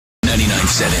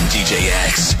94.97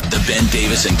 DJX, the Ben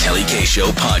Davis and Kelly K Show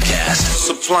podcast.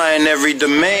 Supplying every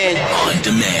demand. On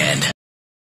demand.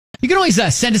 You can always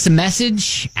send us a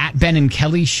message at Ben and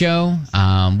Kelly Show.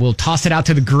 We'll toss it out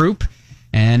to the group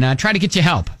and try to get you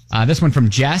help. This one from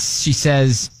Jess. She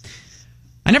says,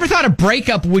 I never thought a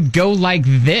breakup would go like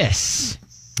this.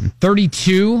 I'm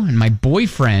 32 and my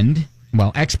boyfriend,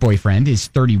 ex-boyfriend, is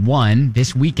 31.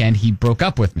 This weekend, he broke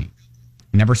up with me.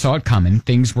 Never saw it coming.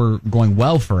 Things were going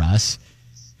well for us,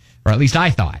 or at least I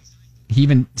thought. He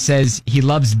even says he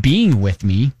loves being with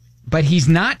me, but he's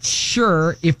not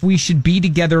sure if we should be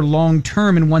together long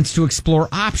term and wants to explore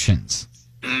options.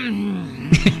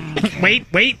 Wait.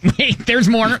 There's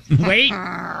more. Wait.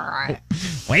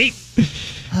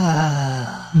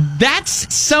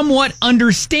 That's somewhat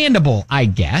understandable, I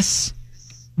guess.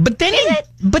 But then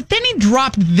he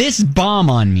dropped this bomb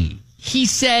on me. He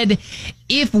said,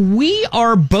 if we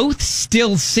are both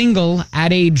still single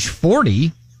at age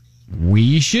 40,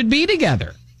 we should be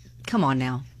together. Come on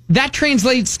now. That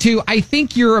translates to, I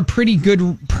think you're a pretty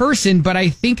good person, but I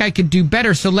think I could do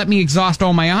better, so let me exhaust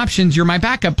all my options. You're my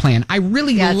backup plan. That's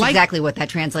exactly what that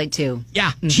translates to.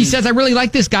 Yeah. Mm-hmm. She says, I really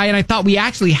like this guy, and I thought we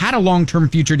actually had a long-term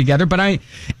future together, but am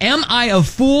I a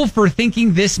fool for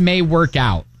thinking this may work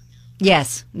out?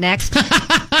 Yes. Next.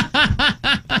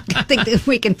 I think that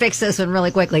we can fix this one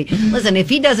really quickly. Listen, if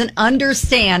he doesn't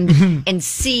understand and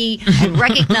see and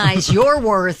recognize your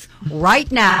worth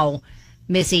right now,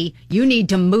 Missy, you need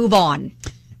to move on.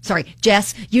 Sorry,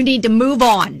 Jess, you need to move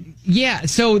on. Yeah,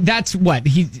 so that's what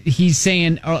he's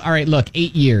saying. All right, look,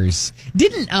 8 years.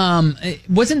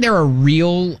 Wasn't there a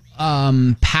real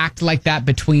pact like that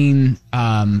between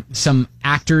some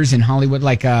actors in Hollywood,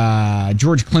 like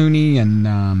George Clooney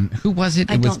and who was it?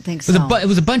 I don't think so. It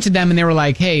was a bunch of them, and they were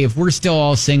like, "Hey, if we're still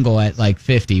all single at like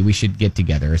 50, we should get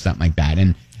together," or something like that.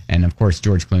 And of course,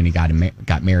 George Clooney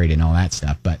got married and all that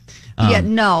stuff. But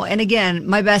no. And again,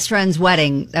 My Best Friend's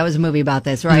Wedding. That was a movie about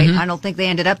this, right? Mm-hmm. I don't think they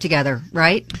ended up together,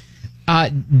 right?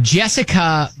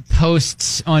 Jessica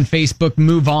posts on Facebook,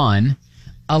 "Move on."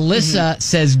 Alyssa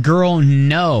says, "Girl,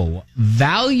 no.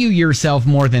 Value yourself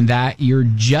more than that. You're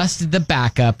just the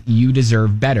backup. You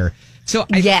deserve better." So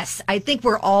yes, I think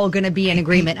we're all going to be in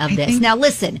agreement of this. Now,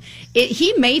 listen,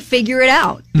 he may figure it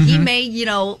out. Mm-hmm. He may,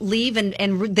 leave and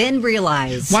then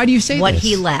realize. Why do you say what this?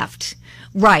 he left?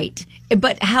 Right.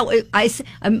 But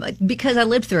because I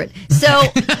lived through it. So.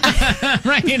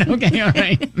 Right. Okay. All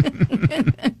right.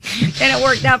 And it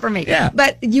worked out for me. Yeah.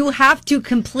 But you have to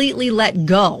completely let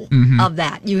go of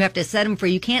that. You have to set him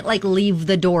free. You can't leave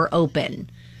the door open.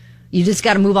 You just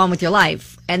got to move on with your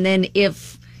life. And then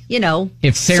if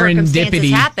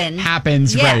serendipity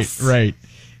happens, yes. right.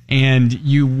 And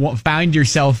you find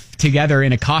yourself together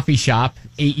in a coffee shop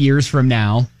 8 years from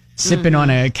now, sipping on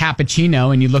a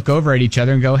cappuccino, and you look over at each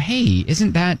other and go, "Hey,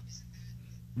 isn't that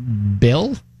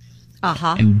Bill?"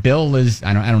 Uh-huh. And Bill is,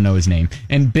 I don't know his name.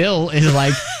 And Bill is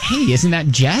like, "Hey, isn't that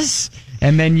Jess?"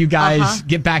 And then you guys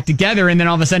get back together, and then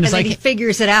all of a sudden it's and then he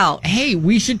figures it out. "Hey,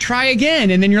 we should try again."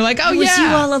 And then you're like, "Oh, it was you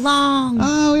all along.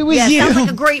 Oh, it was you. Sounds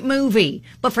like a great movie.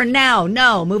 But for now,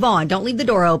 no, move on. Don't leave the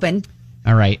door open."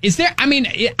 All right.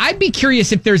 I'd be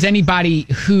curious if there's anybody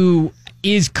who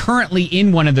is currently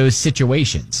in one of those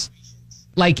situations.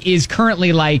 Is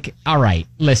currently all right,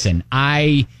 listen,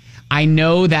 I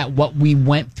know that what we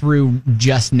went through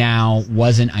just now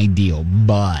wasn't ideal,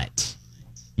 but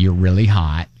you're really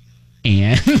hot.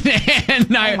 And oh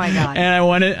my God. And I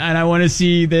want to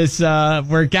see this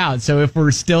work out. So if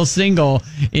we're still single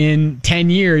in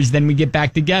 10 years, then we get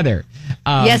back together.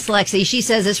 Yes, Lexi. She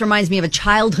says this reminds me of a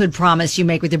childhood promise you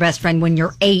make with your best friend when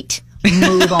you're 8.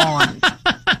 Move on.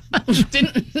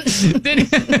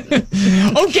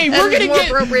 Okay, we're gonna more get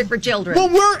appropriate for children.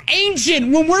 When we're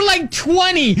ancient, when we're like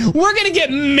 20, we're gonna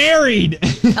get married.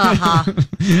 No,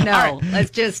 right.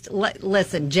 Let's just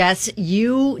listen, Jess.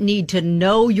 You need to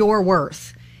know your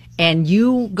worth, and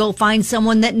you go find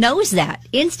someone that knows that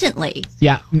instantly.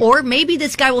 Yeah, or maybe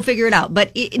this guy will figure it out,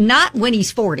 but not when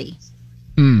he's 40.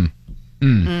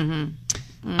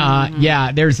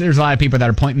 Yeah, there's a lot of people that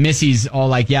are pointing. Missy's all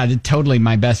like, "Yeah, totally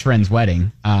my best friend's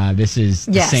wedding." This is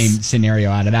the same scenario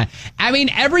out of that. I mean,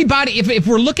 everybody, if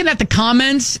we're looking at the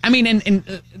comments, and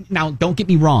now don't get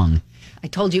me wrong. I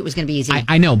told you it was going to be easy.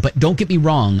 I know, but don't get me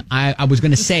wrong. I was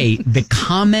going to say the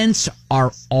comments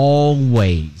are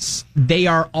they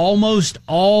are almost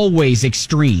always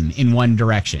extreme in one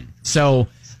direction. So,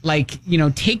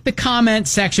 take the comment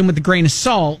section with a grain of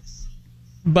salt.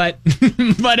 but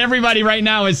but everybody right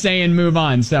now is saying move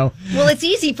on. So well, it's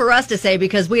easy for us to say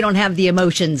because we don't have the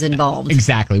emotions involved.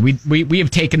 Exactly. We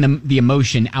have taken the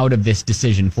emotion out of this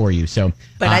decision for you. So,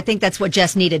 but I think that's what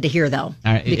Jess needed to hear, though,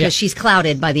 because she's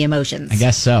clouded by the emotions. I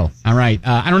guess so. All right.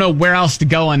 I don't know where else to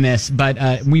go on this,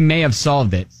 but we may have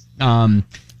solved it. I'm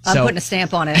putting a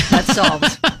stamp on it. That's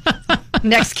solved.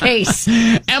 Next case.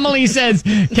 Emily says,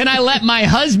 "Can I let my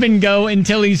husband go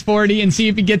until he's 40 and see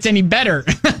if he gets any better?"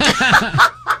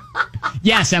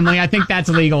 Yes, Emily. I think that's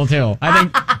legal too. I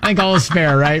think all is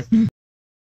fair, right?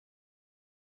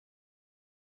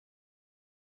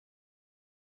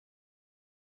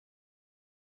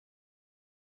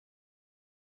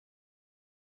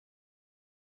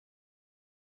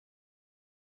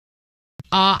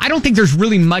 I don't think there's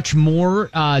really much more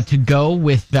to go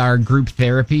with our group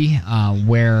therapy,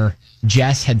 where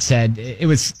Jess had said it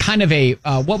was kind of a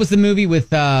what was the movie with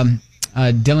Dylan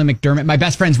McDermott, My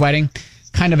Best Friend's Wedding,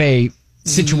 kind of a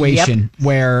situation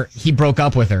where he broke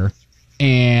up with her,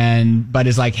 but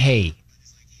is like, hey,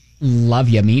 love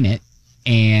you, mean it,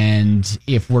 and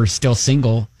if we're still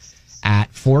single at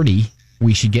 40,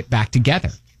 we should get back together.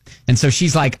 And so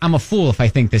she's like, I'm a fool if I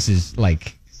think this is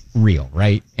like real,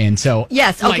 right? And so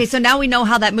yes, okay. So now we know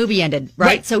how that movie ended,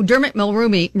 right? So Dermot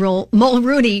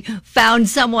Mulrooney found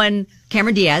someone,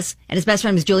 Cameron Diaz, and his best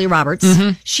friend was Julia Roberts.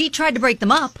 Mm-hmm. She tried to break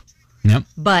them up,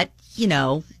 but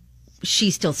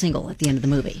she's still single at the end of the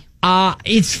movie.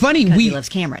 It's funny. He loves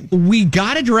Cameron. We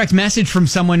got a direct message from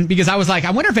someone because I was like,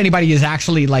 I wonder if anybody is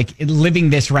actually like living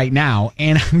this right now.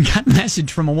 And I got a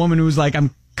message from a woman who was like,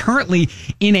 I'm currently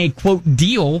in a quote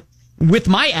deal with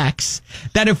my ex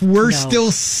that if we're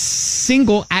still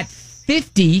single at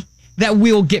 50, that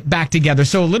we'll get back together.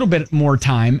 So a little bit more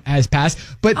time has passed.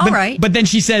 But then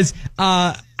she says,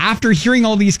 after hearing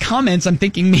all these comments, I'm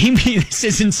thinking maybe this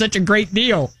isn't such a great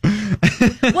deal.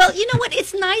 Well, you know what?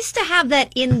 It's nice to have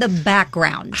that in the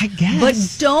background. I guess.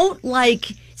 But don't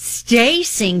stay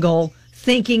single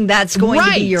thinking that's going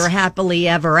to be your happily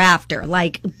ever after.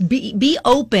 Like be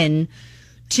open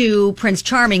to Prince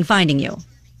Charming finding you.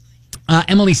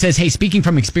 Emily says, hey, speaking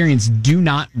from experience, do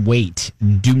not wait.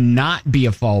 Do not be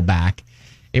a fallback.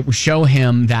 It will show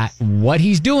him that what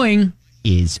he's doing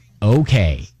is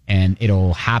okay. And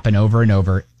it'll happen over and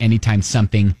over anytime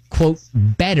something, quote,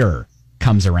 better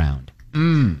comes around.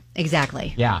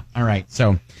 Exactly. Yeah. All right.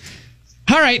 So,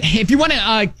 all right. If you want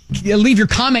to leave your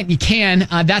comment, you can.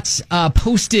 That's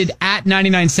posted at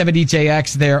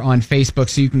 99.7DJX there on Facebook.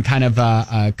 So you can kind of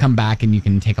come back and you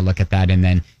can take a look at that. And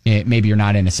then maybe you're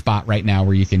not in a spot right now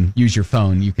where you can use your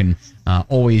phone. You can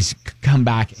always come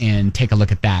back and take a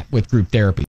look at that with group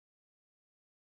therapy.